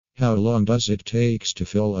How long does it take to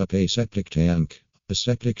fill up a septic tank? A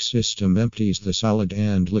septic system empties the solid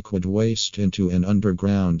and liquid waste into an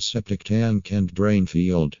underground septic tank and drain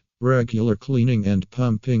field. Regular cleaning and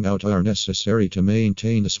pumping out are necessary to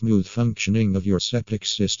maintain the smooth functioning of your septic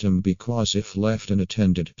system because if left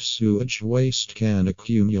unattended, sewage waste can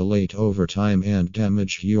accumulate over time and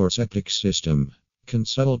damage your septic system.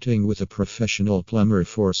 Consulting with a professional plumber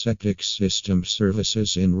for septic system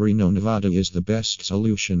services in Reno, Nevada is the best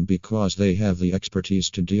solution because they have the expertise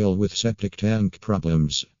to deal with septic tank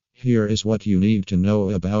problems. Here is what you need to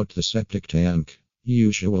know about the septic tank.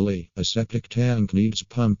 Usually, a septic tank needs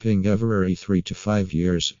pumping every 3 to 5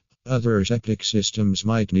 years. Other septic systems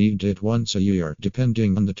might need it once a year,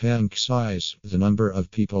 depending on the tank size, the number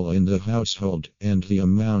of people in the household, and the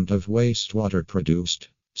amount of wastewater produced.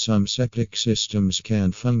 Some septic systems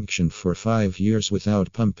can function for 5 years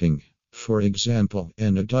without pumping. For example,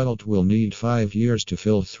 an adult will need 5 years to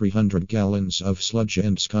fill 300 gallons of sludge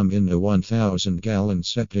and scum in a 1,000-gallon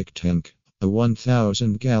septic tank. A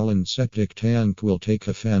 1,000-gallon septic tank will take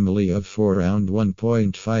a family of 4 around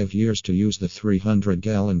 1.5 years to use the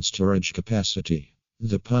 300-gallon storage capacity.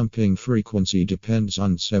 The pumping frequency depends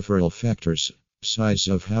on several factors. Size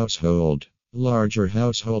of household. Larger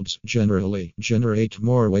households generally generate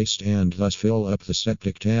more waste and thus fill up the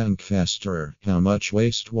septic tank faster. How much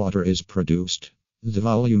wastewater is produced? The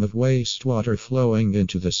volume of wastewater flowing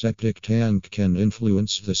into the septic tank can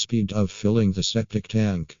influence the speed of filling the septic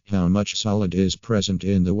tank. How much solid is present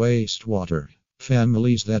in the wastewater?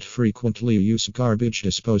 Families that frequently use garbage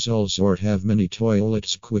disposals or have many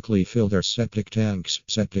toilets quickly fill their septic tanks.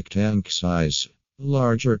 Septic tank size.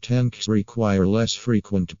 Larger tanks require less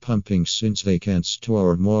frequent pumping since they can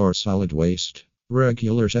store more solid waste.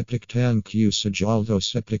 Regular septic tank usage. Although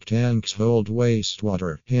septic tanks hold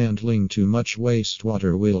wastewater, handling too much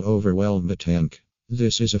wastewater will overwhelm the tank.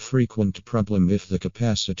 This is a frequent problem if the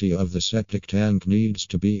capacity of the septic tank needs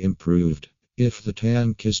to be improved. If the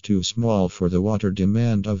tank is too small for the water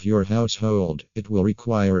demand of your household, it will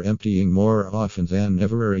require emptying more often than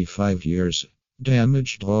every 5 years.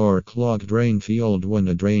 Damaged or clogged drain field. When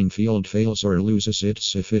a drain field fails or loses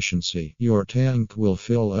its efficiency, your tank will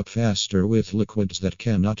fill up faster with liquids that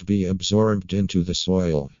cannot be absorbed into the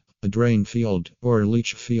soil. A drain field or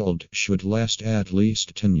leach field should last at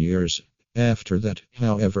least 10 years. After that,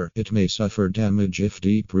 however, it may suffer damage if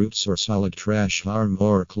deep roots or solid trash harm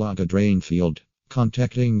or clog a drain field.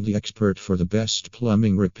 Contacting the expert for the best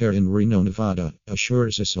plumbing repair in Reno, Nevada,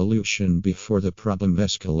 assures a solution before the problem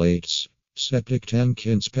escalates. Septic tank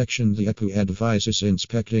inspection. The EPU advises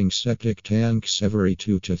inspecting septic tanks every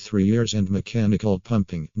 2 to 3 years and mechanical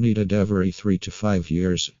pumping needed every 3 to 5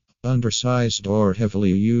 years. Undersized or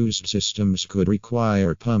heavily used systems could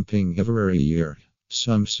require pumping every year.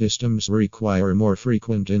 Some systems require more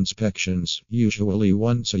frequent inspections, usually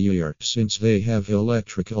once a year, since they have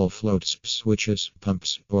electrical floats, switches,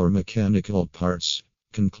 pumps, or mechanical parts.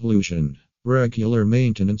 Conclusion. Regular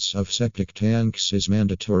maintenance of septic tanks is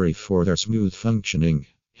mandatory for their smooth functioning.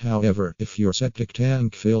 However, if your septic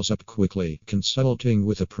tank fills up quickly, consulting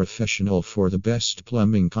with a professional for the best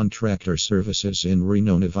plumbing contractor services in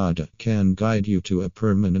Reno, Nevada can guide you to a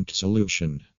permanent solution.